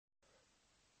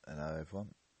Hello everyone.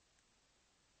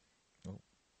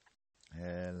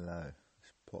 Hello.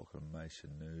 It's proclamation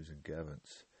news and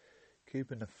Gavins.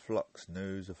 Keeping the flux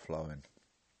news a-flowing.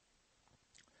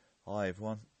 Hi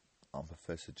everyone, I'm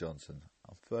Professor Johnson.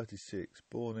 I'm 36,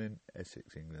 born in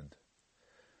Essex, England.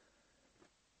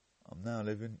 I'm now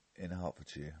living in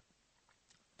Hertfordshire,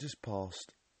 just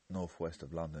past northwest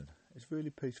of London. It's really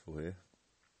peaceful here.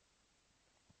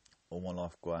 All my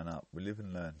life growing up, we live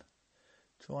and learn,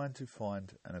 trying to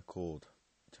find an accord,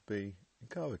 to be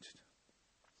encouraged.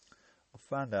 I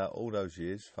found out all those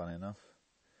years, funny enough,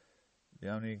 the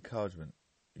only encouragement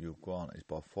you'll grant is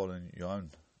by following your own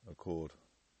accord.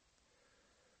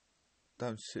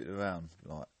 Don't sit around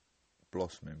like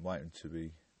blossoming, waiting to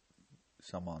be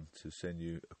someone to send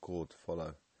you a cord to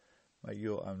follow. Make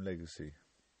your own legacy.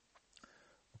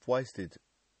 I've wasted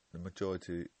the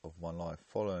majority of my life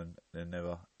following the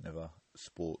never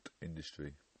sport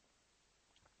industry.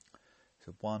 It's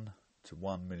a 1 to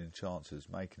 1 million chances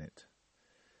making it.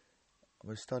 I've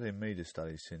been studying media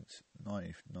studies since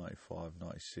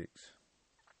 1995-96.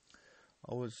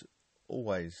 I was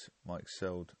always my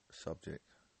excelled subject.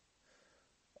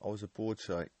 I was a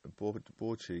broadsheet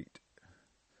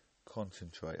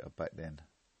concentrator back then,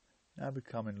 now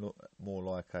becoming more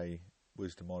like a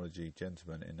wisdomology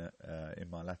gentleman in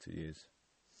my latter years,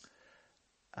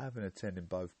 having attended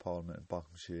both Parliament and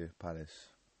Buckinghamshire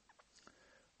Palace.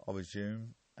 I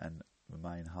resume and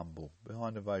remain humble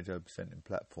behind a radio presenting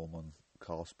platform on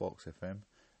Castbox FM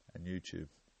and YouTube.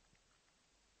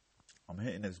 I'm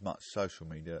hitting as much social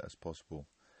media as possible.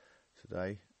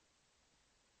 Today,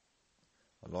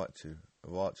 I'd like to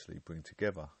actually bring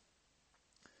together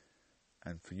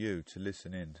and for you to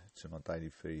listen in to my daily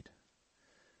feed.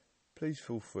 Please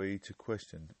feel free to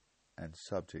question and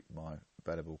subject my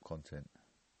valuable content.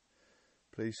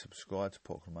 Please subscribe to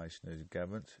Proclamation News and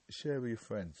Gavins. Share with your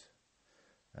friends,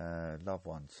 loved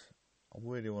ones. I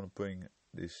really want to bring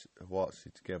this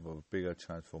actually together with bigger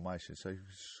transformation. So you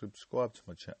can subscribe to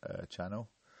my channel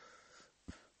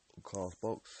on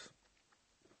Castbox.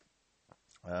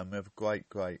 We have a great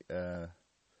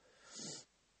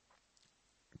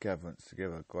gatherings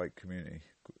together, great community,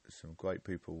 some great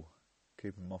people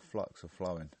keeping my flux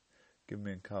flowing, giving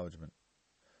me encouragement.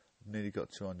 I've nearly got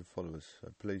 200 followers,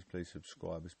 so please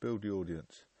subscribe. Let's build the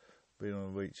audience. We want to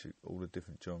reach all the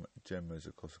different genres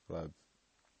across the globe.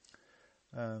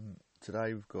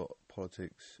 Today we've got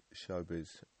politics,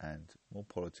 showbiz, and more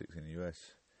politics in the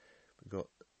US. We've got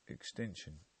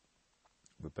Extinction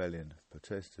Rebellion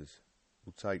protesters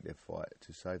will take their fight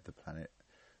to save the planet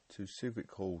to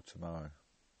Civic Hall tomorrow.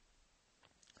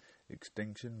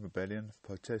 Extinction Rebellion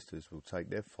protesters will take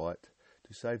their fight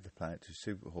to save the planet to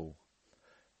Civic Hall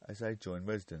as they join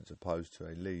residents opposed to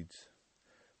a Leeds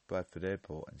Bradford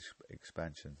Airport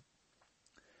expansion.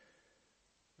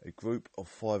 A group of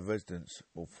 5 residents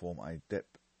will form a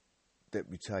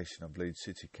deputation of Leeds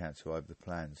City Council over the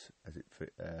plans as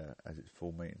its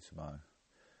full meeting tomorrow.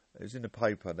 It was in the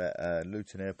paper that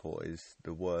Luton Airport is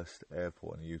the worst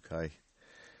airport in the UK. I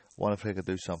wonder if they could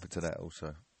do something to that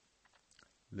also.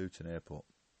 Luton Airport.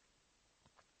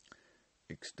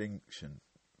 Extinction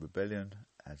Rebellion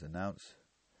has announced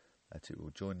that it will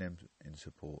join them in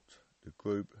support. The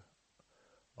group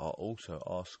are also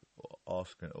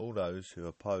asking all those who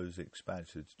oppose the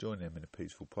expansion to join them in a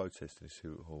peaceful protest in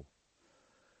Civic Hall.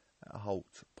 At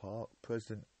Holt Park,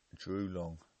 President Drew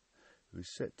Long, who is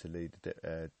set to lead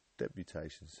the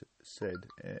deputation, said,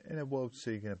 "In a world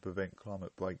seeking to prevent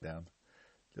climate breakdown,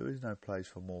 there is no place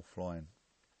for more flying,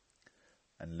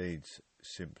 and Leeds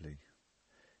simply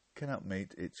cannot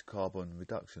meet its carbon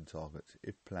reduction targets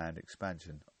if planned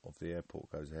expansion of the airport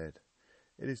goes ahead.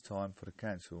 It is time for the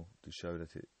council to show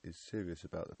that it is serious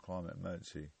about the climate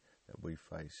emergency that we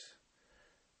face."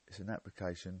 It's an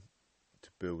application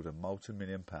to build a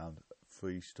multi-million-pound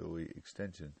 3-storey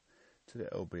extension to the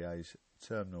LBA's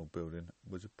terminal building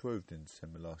was approved in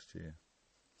December last year.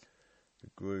 The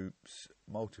group's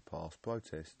multi-pass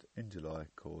protest in July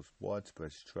caused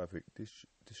widespread traffic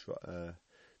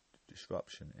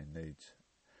disruption in Leeds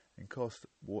and cost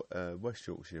West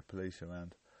Yorkshire Police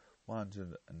around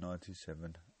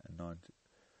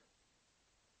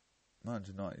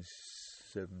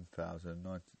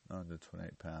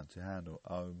 £197,928 to handle.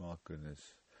 Oh my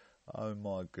goodness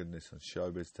on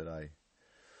showbiz today.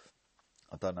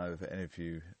 I don't know if any of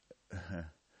you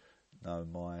know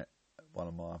one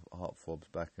of my heartthrobs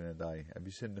back in the day. Have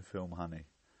you seen the film Honey?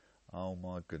 Oh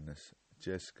my goodness,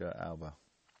 Jessica Alba.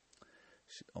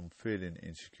 I'm feeling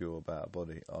insecure about her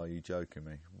body. Are you joking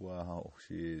me? Wow,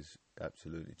 she is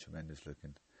absolutely tremendous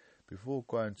looking. Before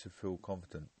growing to feel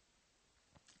confident,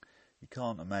 You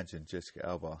can't imagine Jessica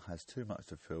Alba has too much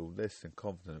to feel less than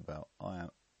confident about.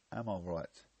 Am I right?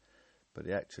 But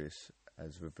the actress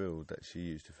has revealed that she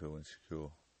used to feel insecure.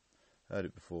 Heard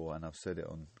it before, and I've said it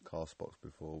on Castbox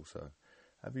before also.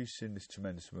 Have you seen this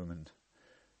tremendous woman,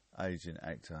 Asian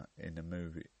actor in the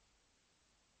movie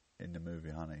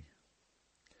Honey?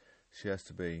 She has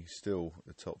to be still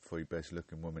the top 3 best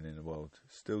looking women in the world.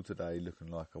 Still today looking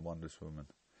like a wondrous woman.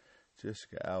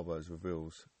 Jessica Alba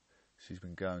reveals she's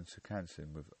been going to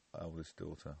counselling with her oldest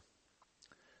daughter.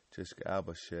 Jessica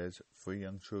Alba shares 3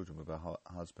 young children with her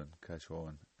husband, Cash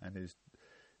Warren, and is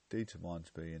determined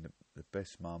to be the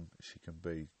best mum she can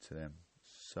be to them.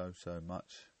 So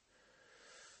much.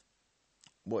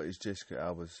 What is Jessica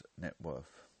Alba's net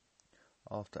worth?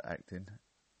 After acting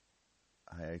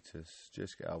hiatus,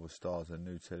 Jessica Alba stars in a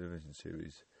new television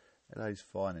series, LA's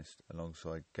Finest,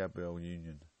 alongside Gabrielle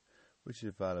Union, which is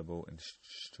available in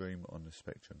stream on the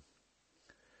Spectrum.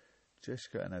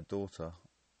 Jessica and her daughter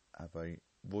have a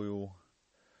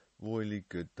royally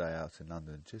good day out in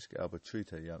London. Jessica Alba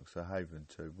treated her youngster Haven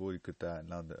to a royally good day out in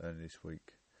London earlier this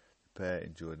week. The pair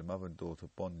enjoyed a mother and daughter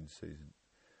bonding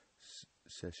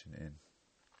session in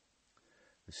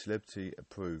the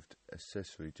celebrity-approved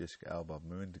accessory Jessica Alba,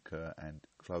 Miranda Kerr and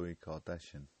Khloe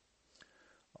Kardashian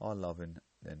are loving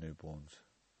their newborns.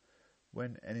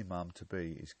 When any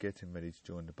mum-to-be is getting ready to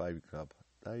join the baby club,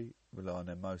 they rely on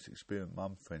their most experienced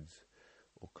mum friends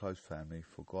or close family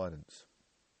for guidance.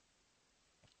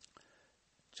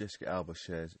 Jessica Alba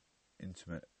shares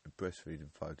intimate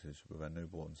breastfeeding photos with her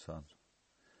newborn son.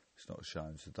 It's not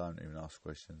shown, so don't even ask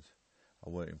questions. I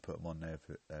wouldn't even put them on there if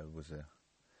it was there.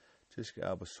 Jessica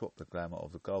Alba swapped the glamour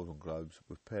of the Golden Globes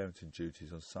with parenting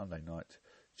duties on Sunday night,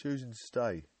 choosing to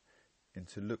stay in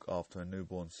to look after her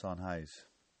newborn son Hayes.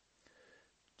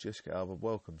 Jessica Alba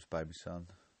welcomes baby son.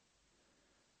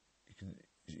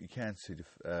 You can see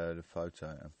the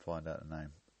photo and find out the name.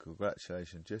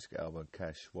 Congratulations, Jessica Alba and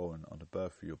Cash Warren, on the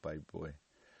birth of your baby boy.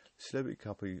 The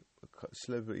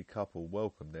celebrity couple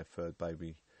welcomed their third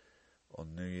baby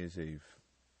on New Year's Eve.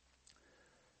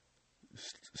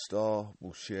 Star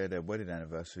will share their wedding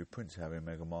anniversary with Prince Harry and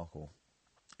Meghan Markle.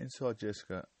 Inside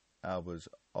Jessica Alba's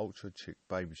ultra chic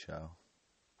baby shower,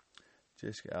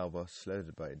 Jessica Alba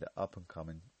celebrated the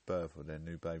up-and-coming birth of their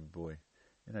new baby boy.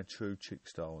 In a true chic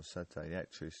style on Saturday, the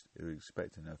actress who is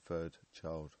expecting her third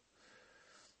child,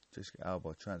 Jessica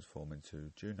Alba, transformed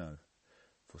into Juno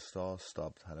for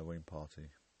star-stubbed Halloween party.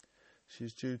 She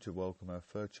is due to welcome her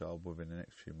third child within the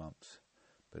next few months,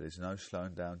 but there's no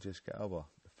slowing down Jessica Alba.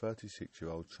 The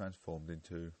 36-year-old transformed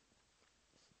into,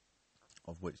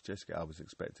 of which Jessica Alba is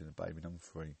expecting a baby number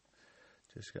 3.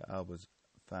 Jessica Alba's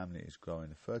family is growing.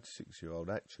 The 36-year-old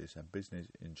actress and business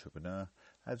entrepreneur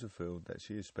has revealed that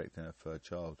she is expecting her third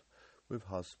child with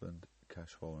husband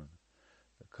Cash Warren.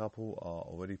 The couple are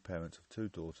already parents of 2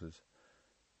 daughters,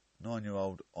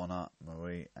 9-year-old Honor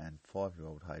Marie and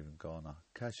 5-year-old Haven Garner.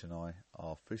 Cash and I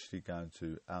are officially going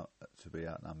to be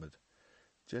outnumbered.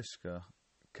 Jessica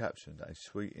captioned a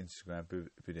sweet Instagram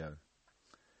video.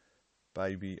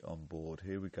 Baby on board.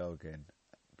 Here we go again.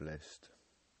 Blessed.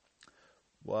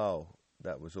 Wow,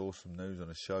 that was awesome news on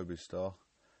a showbiz star.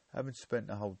 Having spent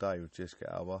the whole day with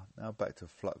Jessica Alba, now back to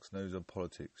Flux news on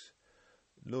politics.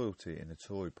 Loyalty in the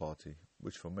Tory party,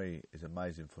 which for me is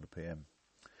amazing for the PM.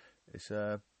 It's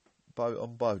on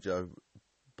Bojo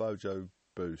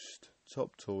Boost.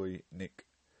 Top Tory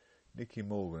Nicky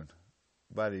Morgan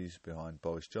rallies behind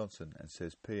Boris Johnson and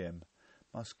says PM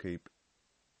must keep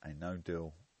a no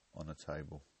deal on the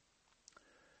table.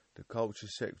 The Culture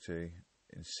Secretary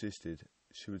insisted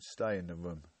she would stay in the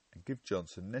room and give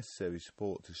Johnson necessary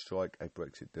support to strike a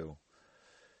Brexit deal.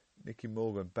 Nicky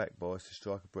Morgan backed Boris to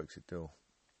strike a Brexit deal.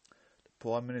 The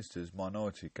Prime Minister's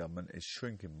minority government is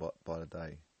shrinking by the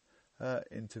day. Her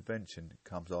intervention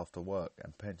comes after work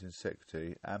and Pension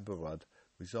Secretary Amber Rudd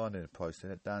resigned in a post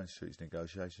in Downing Street's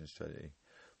negotiation strategy.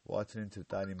 Writing into the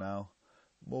Daily Mail,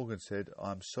 Morgan said,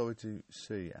 "I am sorry to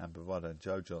see Amber Rudd and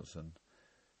Joe Johnson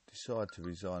decide to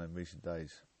resign in recent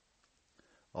days.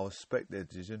 I respect their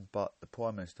decision, but the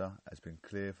Prime Minister has been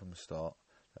clear from the start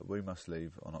that we must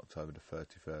leave on October the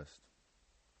 31st.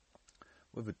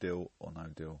 With a deal or no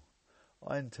deal.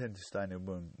 I intend to stay in the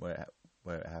room where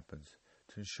it happens,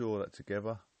 to ensure that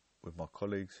together with my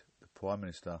colleagues, the Prime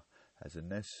Minister has the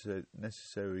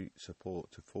necessary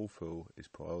support to fulfil his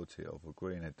priority of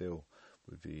agreeing a deal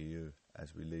with the EU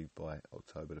as we leave by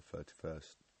October the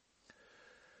 31st.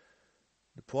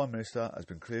 The Prime Minister has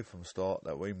been clear from the start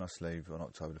that we must leave on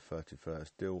October the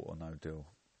 31st, deal or no deal.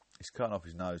 He's cutting off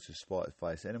his nose to spite his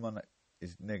face. Anyone that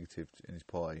is negative in his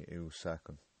party, he will sack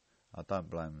them. I don't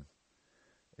blame him.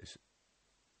 It's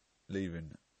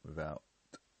leaving without.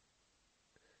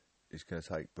 He's going to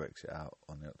take Brexit out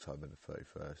on the October the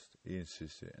 31st. He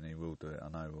insisted, and he will do it, I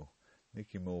know he will.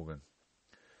 Nicky Morgan.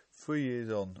 3 years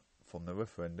on from the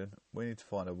referendum, we need to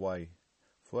find a way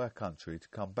for our country to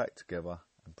come back together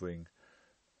and bring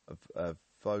a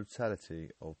vitality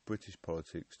of British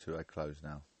politics to a close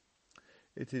now.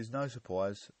 It is no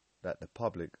surprise that the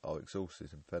public are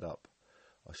exhausted and fed up.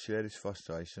 I share this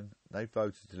frustration. They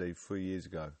voted to leave 3 years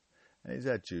ago, and it is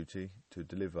our duty to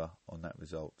deliver on that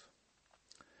result.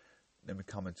 Then we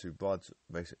come into Rudd's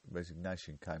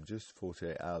resignation came just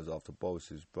 48 hours after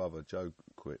Boris's brother Joe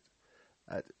quit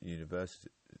at university's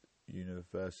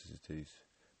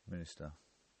minister.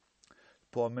 The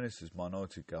Prime Minister's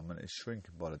minority government is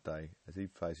shrinking by the day as he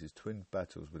faces twin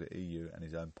battles with the EU and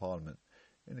his own Parliament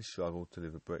in the struggle to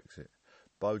deliver Brexit.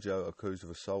 Bojo accused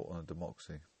of assault on a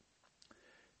democracy.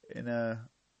 In a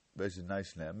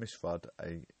resignation letter, Miss Rudd,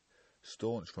 a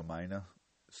staunch Remainer,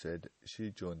 said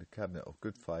she joined the cabinet of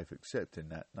good faith, accepting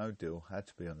that no deal had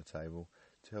to be on the table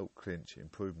to help clinch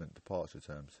improvement departure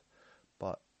terms.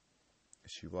 But,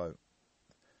 she wrote,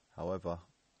 however,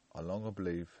 I longer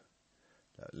believe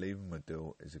that leaving the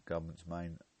deal is the government's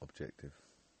main objective.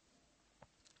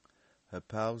 Her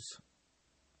pals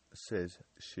says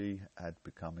she had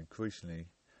become increasingly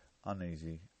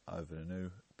uneasy over the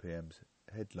new PM's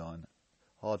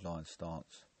hardline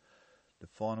stance. The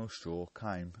final straw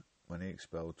came when he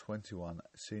expelled 21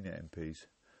 senior MPs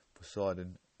for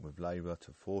siding with Labour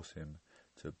to force him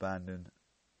to abandon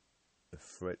the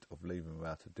threat of leaving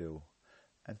without a deal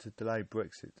and to delay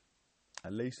Brexit,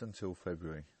 at least until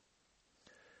February.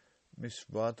 Miss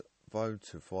Rudd vowed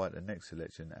to fight the next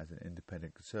election as an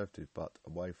independent Conservative, but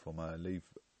away from her Leave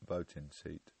voting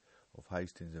seat of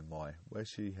Hastings and Rye, where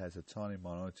she has a tiny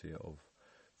minority of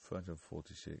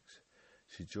 346.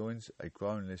 She joins a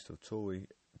growing list of Tory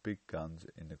big guns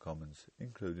in the Commons,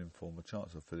 including former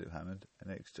Chancellor Philip Hammond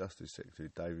and ex-Justice Secretary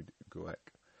David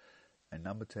Gurak. A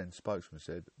Number 10 spokesman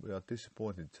said, "We are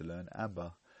disappointed to learn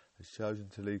Amber has chosen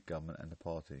to leave government and the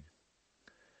party.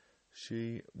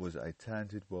 She was a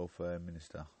talented welfare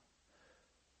minister."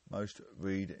 Most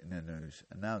read in the news.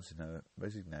 Announcing her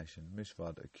resignation, Miss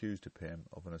Rudd accused the PM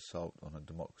of an assault on a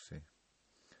democracy.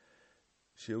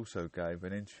 She also gave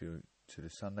an interview to the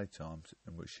Sunday Times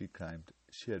in which she claimed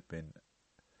she had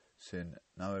seen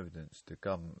no evidence the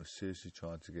government was seriously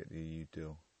trying to get the EU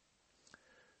deal.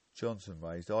 Johnson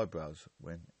raised eyebrows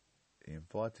when he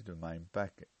invited Remain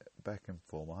back and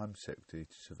former Home Secretary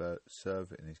to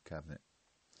serve in his cabinet.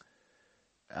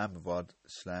 Amber Rudd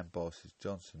slammed Boris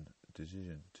Johnson's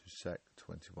decision to sack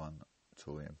 21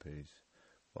 Tory MPs.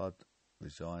 Rudd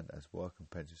resigned as Work and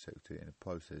Pension Secretary in the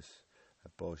process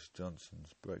of Boris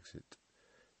Johnson's Brexit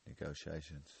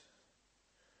negotiations.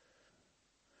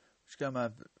 Just going to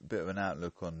have a bit of an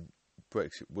outlook on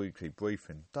Brexit Weekly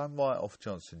Briefing. Don't write off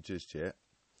Johnson just yet.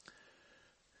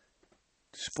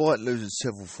 Despite losing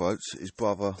several votes, his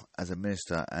brother as a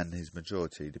minister and his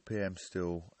majority, the PM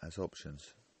still has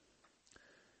options.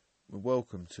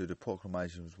 Welcome to the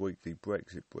Proclamations Weekly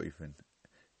Brexit Briefing.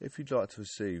 If you'd like to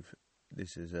receive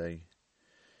this as a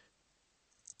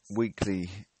weekly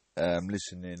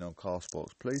listening on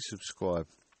Castbox, please subscribe.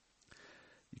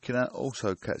 You can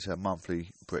also catch our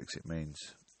monthly Brexit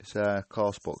memes. It's our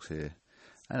Castbox here,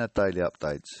 and our daily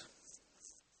updates.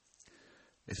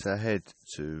 It's our head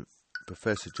to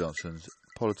Professor Johnson's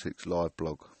Politics Live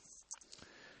blog.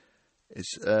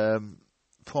 It's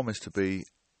promised to be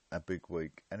a big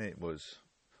week, and it was.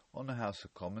 On the House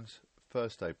of Commons,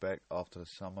 first day back after the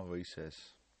summer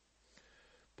recess.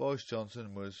 Boris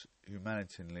Johnson was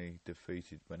humanitarianly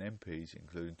defeated when MPs,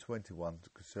 including 21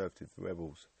 Conservative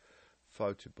rebels,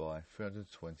 voted by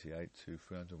 328 to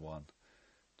 301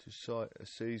 to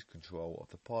seize control of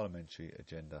the parliamentary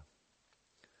agenda.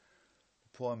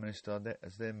 The Prime Minister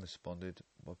has then responded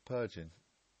by purging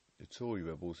the Tory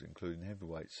rebels, including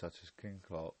heavyweights such as Ken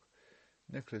Clarke,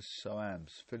 Nicholas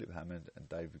Soames, Philip Hammond and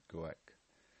David Gurak,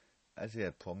 as he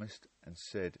had promised, and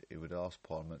said he would ask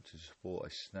Parliament to support a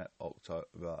snap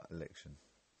October election.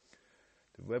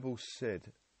 The rebels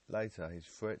said later his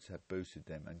threats had boosted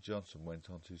them, and Johnson went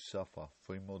on to suffer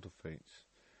 3 more defeats.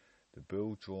 The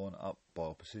bill drawn up by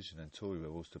opposition and Tory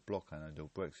rebels to block an no-deal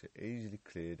Brexit easily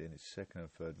cleared in its second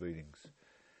and third readings,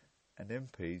 and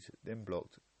MPs then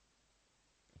blocked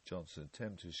Johnson's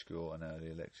attempt to score an early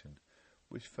election,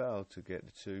 which failed to get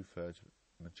the 2/3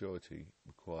 majority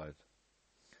required.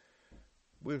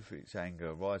 With its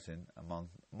anger rising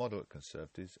among moderate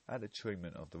Conservatives at the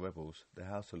treatment of the rebels, the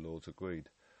House of Lords agreed,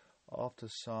 after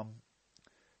some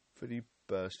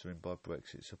filibustering by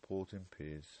Brexit supporting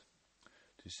peers,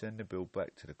 to send the bill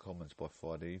back to the Commons by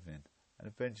Friday evening, and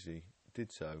eventually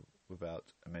did so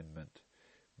without amendment,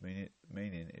 meaning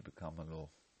it became a law.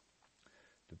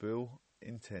 The bill,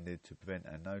 intended to prevent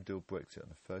a no-deal Brexit on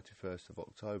the 31st of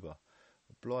October,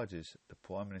 obliges the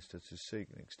Prime Minister to seek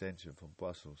an extension from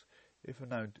Brussels if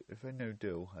a new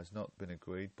deal has not been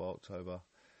agreed by October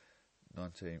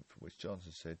 19th, which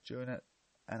Johnson said during it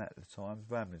and at the time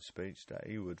rambling speech that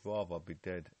he would rather be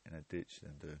dead in a ditch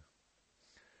than do.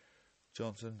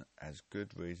 Johnson has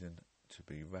good reason to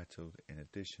be rattled in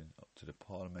addition to the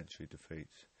parliamentary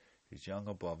defeats. His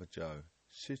younger brother Joe,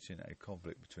 sitting a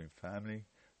conflict between family,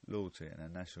 loyalty and a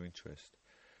national interest,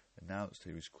 announced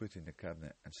he was quitting the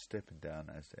cabinet and stepping down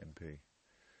as the MP.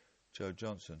 Joe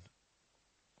Johnson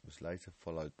was later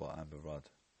followed by Amber Rudd.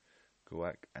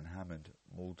 Gouac and Hammond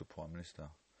mauled the Prime Minister,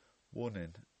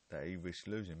 warning that he risked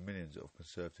losing millions of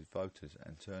Conservative voters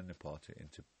and turning the party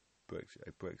into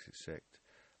a Brexit sect,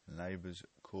 and Labour's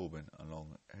Corbyn,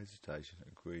 along hesitation,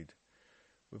 agreed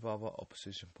with other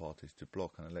opposition parties to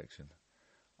block an election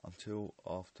until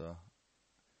after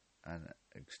an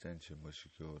extension was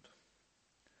secured.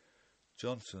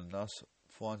 Johnson thus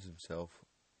finds himself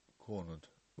cornered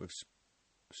with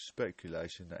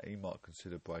speculation that he might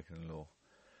consider breaking the law,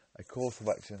 a course of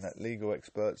action that legal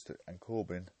experts and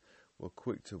Corbyn were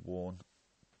quick to warn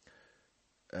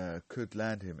could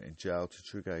land him in jail to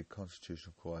trigger a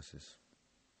constitutional crisis.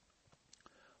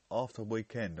 After a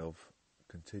weekend of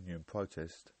continuing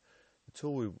protest, the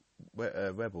Tory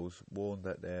rebels warned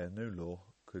that their new law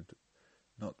could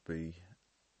not be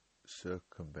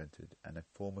circumvented, and a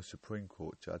former Supreme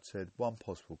Court judge said one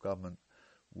possible government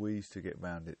ways to get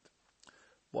round it.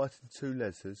 Writing 2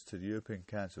 letters to the European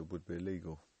Council would be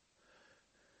illegal.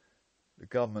 The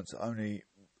government's only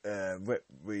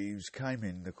reprieve came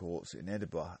in the courts in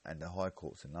Edinburgh and the High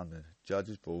Courts in London.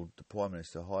 Judges ruled the Prime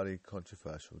Minister's highly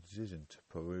controversial decision to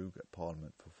prorogue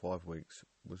Parliament for 5 weeks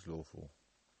was lawful.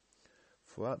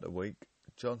 Throughout the week,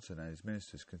 Johnson and his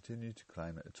ministers continued to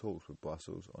claim that the talks with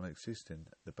Brussels on existing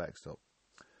the backstop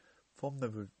from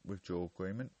the withdrawal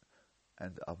agreement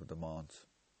and other demands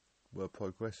were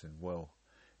progressing well,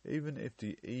 even if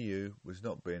the EU was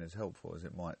not being as helpful as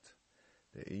it might.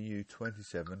 The EU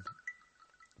 27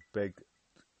 begged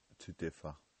to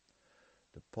differ.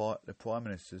 The Prime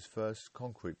Minister's first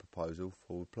concrete proposal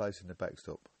for replacing the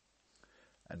backstop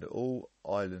and the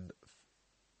all-island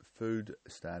food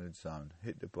standard zone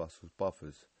hit the Brussels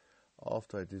buffers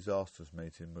after a disastrous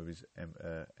meeting with his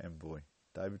envoy,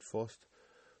 David Frost,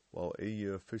 while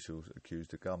EU officials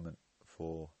accused the government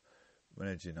for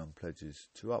reneging on pledges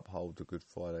to uphold the Good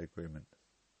Friday Agreement.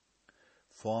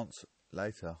 France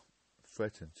later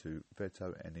threatened to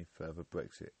veto any further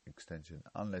Brexit extension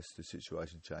unless the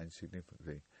situation changed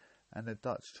significantly, and the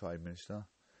Dutch Trade Minister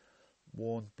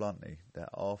warned bluntly that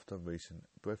after recent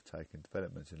breathtaking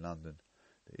developments in London,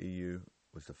 the EU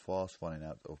was the fast running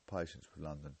out of patience with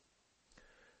London.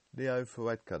 Leo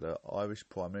Varadkar, the Irish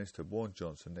Prime Minister, warned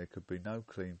Johnson there could be no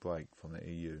clean break from the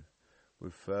EU,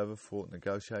 with further fraught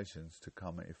negotiations to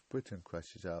come if Britain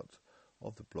crashes out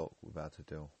of the bloc without a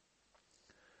deal.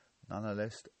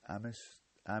 Nonetheless,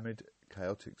 amid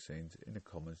chaotic scenes in the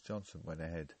Commons, Johnson went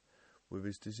ahead with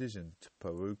his decision to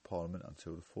prorogue Parliament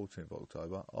until the 14th of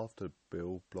October after the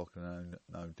bill blocking a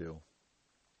no deal.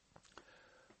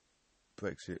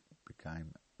 Brexit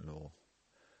became law.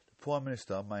 The Prime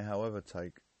Minister may, however,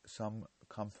 take some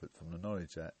comfort from the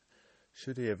knowledge that,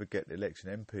 should he ever get the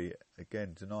election, MP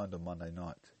again denied on Monday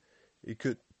night, he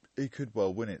could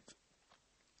well win it.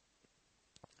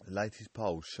 The latest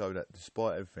polls show that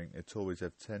despite everything, the Tories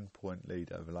have 10-point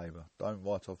lead over Labour. Don't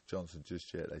write off Johnson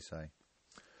just yet, they say.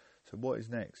 So what is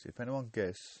next? If anyone's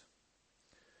guess,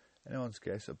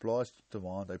 obliged to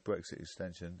demand a Brexit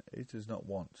extension he does not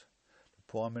want. The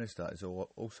Prime Minister is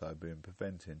also being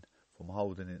prevented from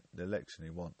holding the election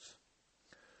he wants.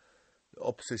 The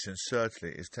opposition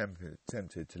certainly is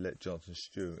tempted to let Johnson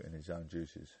stew in his own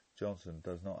juices. Johnson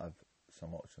does not have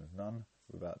some options, none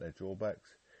without their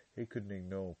drawbacks. He couldn't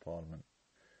ignore Parliament,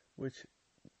 which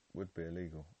would be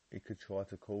illegal. He could try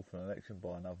to call for an election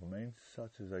by another means,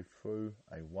 such as through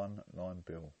a one-line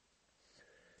bill,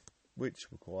 which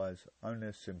requires only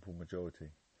a simple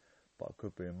majority, but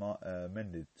could be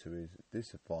amended to his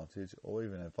disadvantage, or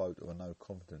even a vote of no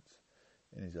confidence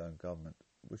in his own government,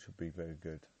 which would be very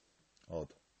odd.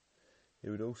 He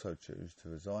would also choose to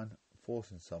resign,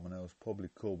 forcing someone else, probably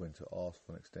Corbyn, to ask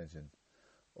for an extension,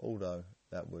 although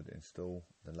that would install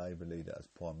the Labour leader as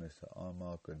Prime Minister. Oh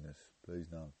my goodness, please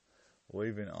no. Or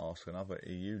even ask another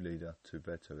EU leader to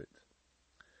veto it,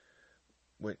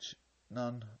 which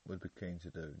none would be keen to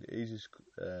do. The easiest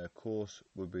course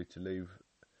would be to leave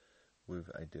with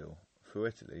a deal,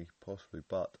 theoretically, possibly,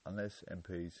 but unless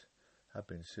MPs have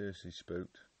been seriously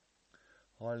spooked.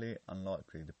 Highly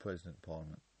unlikely the present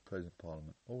Parliament,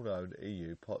 although the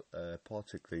EU,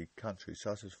 particularly countries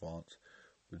such as France,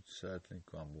 would certainly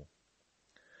grumble.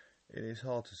 It is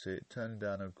hard to see it turning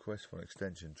down a request for an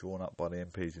extension drawn up by the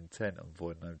MPs intent on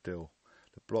avoiding no deal.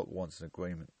 The bloc wants an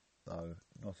agreement, though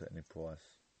not at any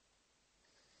price.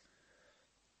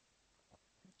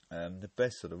 The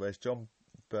best of the rest, John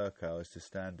Bercow is to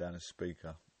stand down as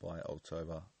Speaker by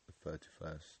October the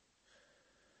 31st.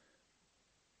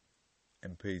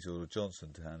 MPs order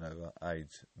Johnson to hand over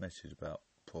aids, message about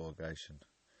prorogation.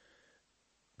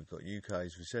 We've got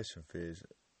UK's recession fears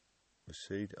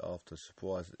recede after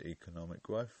surprise economic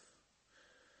growth.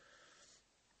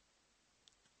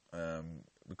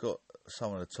 We've got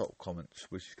some of the top comments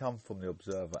which come from the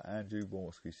Observer. Andrew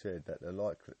Walsky said that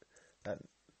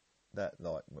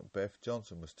like Macbeth,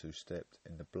 Johnson was two-stepped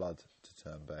in the blood to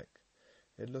turn back.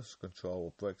 He had lost control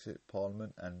of Brexit,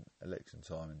 Parliament and election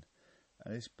timing,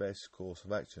 and his best course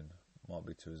of action might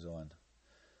be to resign.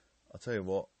 I'll tell you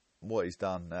what he's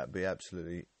done, that'd be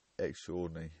absolutely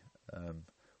extraordinary.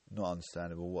 Not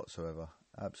understandable whatsoever.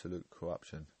 Absolute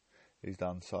corruption. He's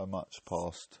done so much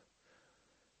past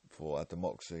for our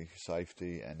democracy,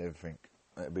 safety and everything.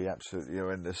 It'd be absolutely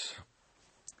horrendous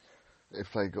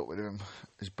if they got rid of him.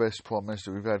 His best Prime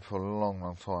Minister we've had for a long,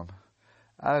 long time.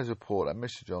 Anna's report that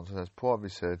Mr Johnson has privately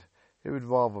said he would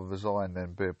rather resign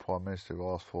than be a Prime Minister who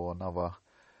asked for another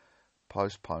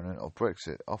postponement of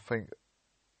Brexit.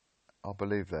 I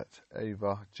believe that.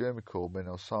 Either Jeremy Corbyn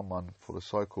or someone for the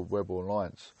so-called Rebel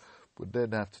Alliance would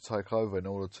then have to take over in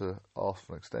order to ask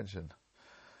for an extension.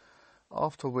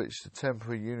 After which the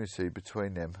temporary unity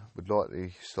between them would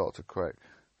likely start to crack.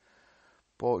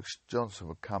 Boris Johnson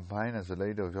would campaign as a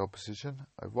leader of the opposition,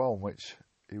 a role in which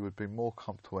he would be more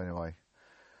comfortable anyway.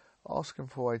 Asking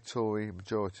for a Tory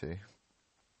majority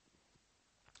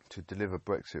to deliver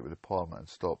Brexit with the Parliament had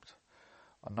stopped.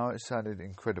 I know it sounded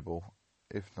incredible,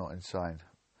 if not insane,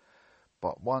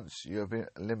 but once you have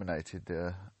eliminated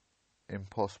the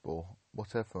impossible,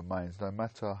 whatever remains, no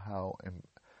matter how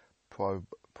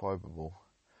probable,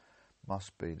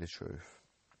 must be the truth.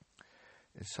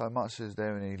 In so much as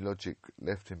there any logic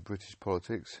left in British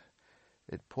politics,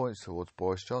 it points towards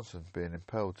Boris Johnson being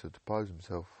impelled to depose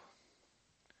himself.